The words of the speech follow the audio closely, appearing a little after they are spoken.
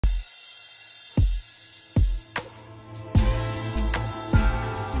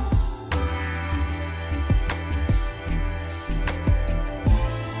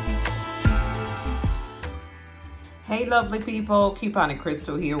Hey lovely people, Coupon and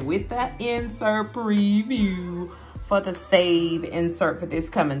Crystal here with that insert preview for the save insert for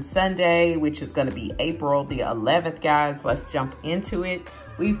this coming Sunday, which is going to be April the 11th, guys. Let's jump into it.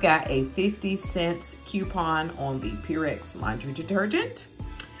 We've got a 50-cent coupon on the Purex laundry detergent.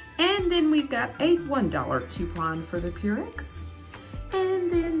 And then we've got a $1 coupon for the Purex.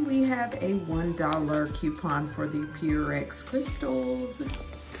 And then we have a $1 coupon for the Purex crystals.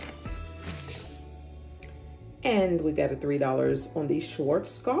 And we got a $3 on the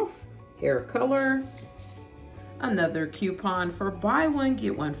Schwarzkopf hair color. Another coupon for buy one,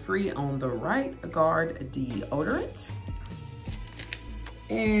 get one free on the Right Guard deodorant.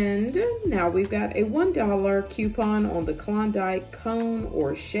 And now we've got a $1 coupon on the Klondike cone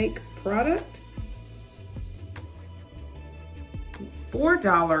or shake product.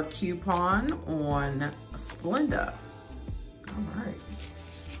 $4 coupon on Splenda. All right.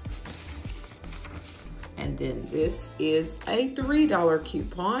 And then this is a $3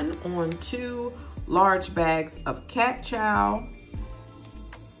 coupon on 2 large bags of cat chow.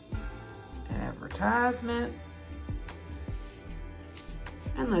 Advertisement.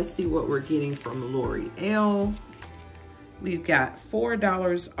 And let's see what we're getting from L'Oreal. We've got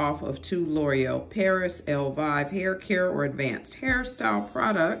 $4 off of 2 L'Oreal Paris Elvive hair care or advanced hairstyle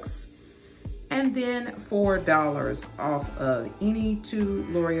products. And then $4 off of any 2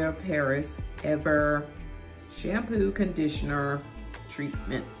 L'Oreal Paris Ever shampoo, conditioner,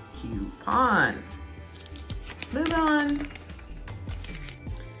 treatment coupon. Let's move on.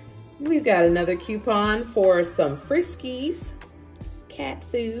 We've got another coupon for some Friskies cat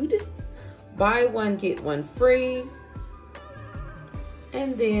food. Buy one, get one free.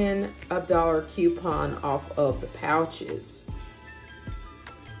 And then a $1 coupon off of the pouches.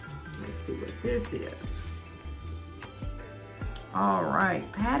 Let's see what this is. All right,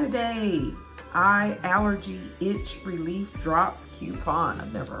 Pat-A-Day Eye Allergy Itch Relief Drops coupon.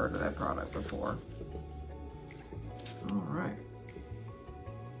 I've never heard of that product before. All right.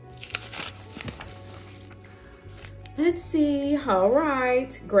 Let's see. All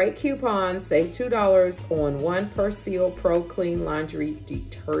right. Great coupon. Save $2 on 1 Persil Pro Clean Laundry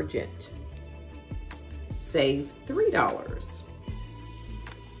Detergent. Save $3.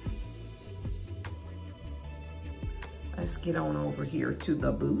 Let's get on over here to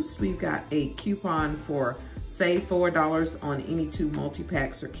the Boost. We've got a coupon for save $4 on any 2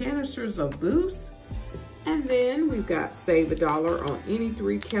 multi-packs or canisters of Boost. And then we've got save $1 on any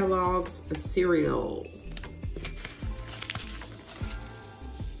 3 Kellogg's cereal.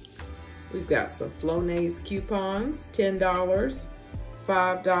 We've got some Flonase coupons, $10,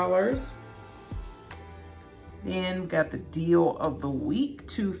 $5. Then we've got the deal of the week,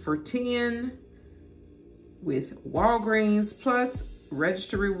 2 for $10. With Walgreens, plus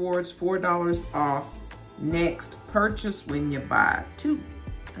register rewards, $4 off next purchase when you buy 2.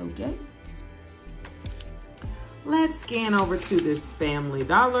 Okay. Let's scan over to this Family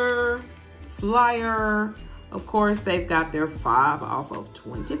Dollar flyer. Of course, they've got their 5 off of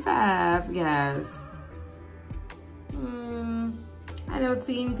 25, guys. I don't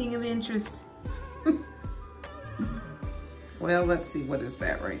see anything of interest. Well, let's see, what is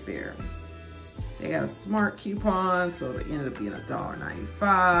that right there? They got a smart coupon, so it ended up being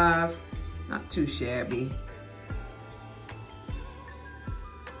 $1.95. Not too shabby.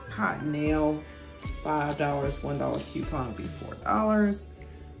 Cotton nail, $5, $1 coupon would be $4.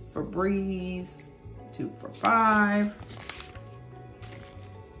 Febreze, 2 for $5.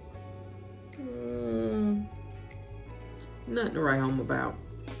 Nothing to write home about.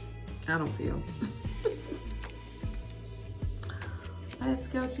 I don't feel. Let's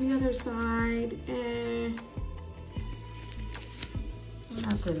go to the other side.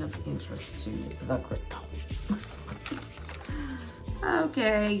 Nothing of interest to the crystal.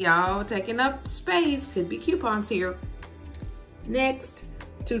 Okay, y'all taking up space. Could be coupons here. Next,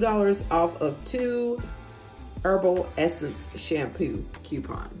 $2 off of 2 Herbal Essence shampoo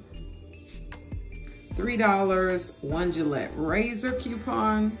coupon. $3, 1 Gillette razor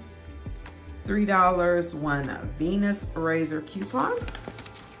coupon. $3, 1 Venus razor coupon.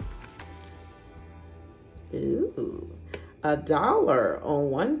 Ooh, $1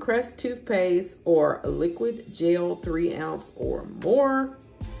 on 1 Crest toothpaste or liquid gel 3 ounce or more.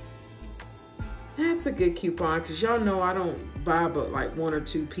 That's a good coupon because y'all know I don't buy but like 1 or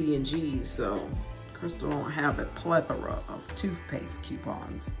 2 P&Gs, so Crystal don't have a plethora of toothpaste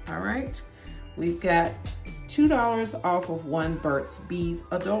coupons. All right, we've got $2 off of 1 Burt's Bees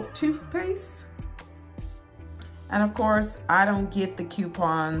adult toothpaste. And of course, I don't get the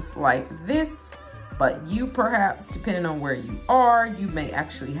coupons like this, but you perhaps, depending on where you are, you may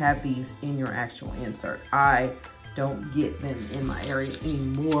actually have these in your actual insert. I don't get them in my area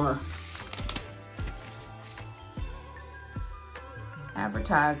anymore.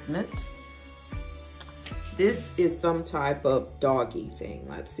 Advertisement. This is some type of doggy thing.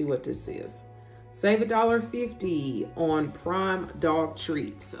 Let's see what this is. Save $1.50 on Prime dog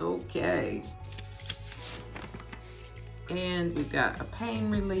treats. Okay. And we've got a pain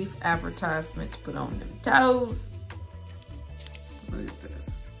relief advertisement to put on them toes. What is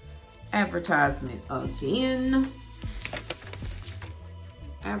this? Advertisement again.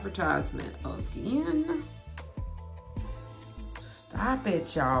 Advertisement again. Stop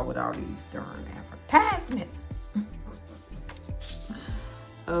it, y'all, with all these darn advertisements.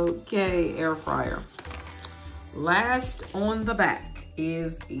 Okay, air fryer. Last on the back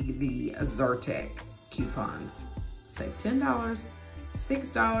is the Zyrtec coupons. Save $10,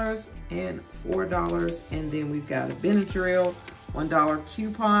 $6, and $4. And then we've got a Benadryl $1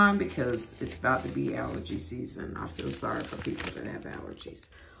 coupon because it's about to be allergy season. I feel sorry for people that have allergies.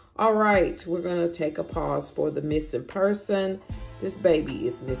 All right, we're gonna take a pause for the missing person. This baby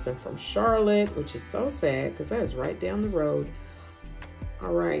is missing from Charlotte, which is so sad because that is right down the road.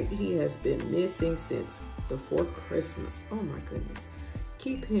 All right, he has been missing since before Christmas. Oh my goodness.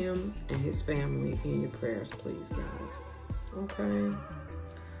 Keep him and his family in your prayers, please, guys. Okay.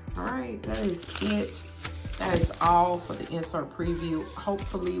 All right, that is it. That is all for the insert preview.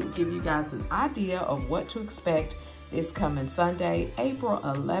 Hopefully, we'll give you guys an idea of what to expect this coming Sunday, April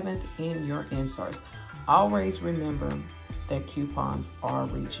 11th in your inserts. Always remember that coupons are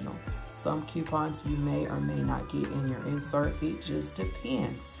regional. Some coupons you may or may not get in your insert. It just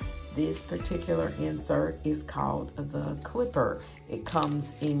depends. This particular insert is called the Clipper. It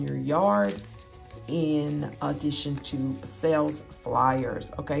comes in your yard in addition to sales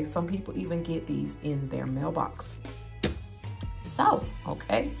flyers. Okay, some people even get these in their mailbox. So,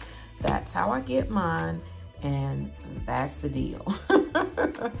 okay, that's how I get mine, and that's the deal.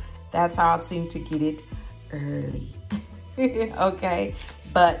 That's how I seem to get it early. Okay,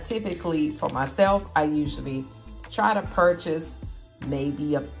 but typically for myself, I usually try to purchase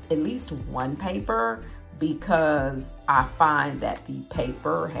maybe at least one paper because I find that the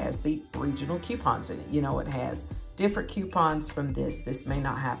paper has the regional coupons in it. You know, it has different coupons from this. This may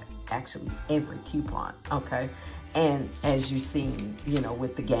not have actually every coupon, okay? And as you've seen, you know,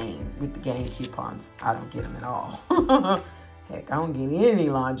 with the game coupons, I don't get them at all. Heck, I don't get any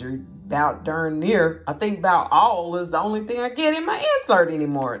laundry about darn near. I think about all is the only thing I get in my insert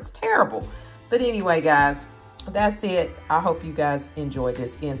anymore. It's terrible. But anyway, guys, that's it. I hope you guys enjoy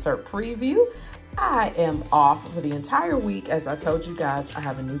this insert preview. I am off for the entire week. As I told you guys, I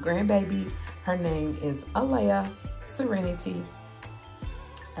have a new grandbaby. Her name is Alea Serenity.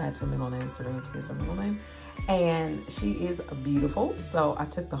 That's her middle name. Serenity is her middle name. And she is beautiful. So I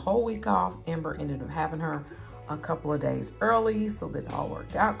took the whole week off. Amber ended up having her a couple of days early, so that it all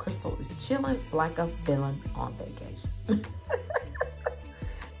worked out. Crystal is chilling like a villain on vacation.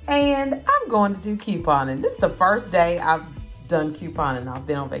 And I'm going to do couponing. This is the first day I've done couponing. I've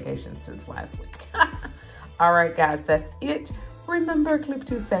been on vacation since last week. All right, guys, that's it. Remember, clip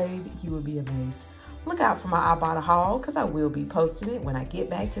to save. You will be amazed. Look out for my Ibotta haul because I will be posting it when I get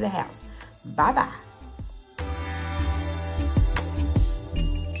back to the house. Bye-bye.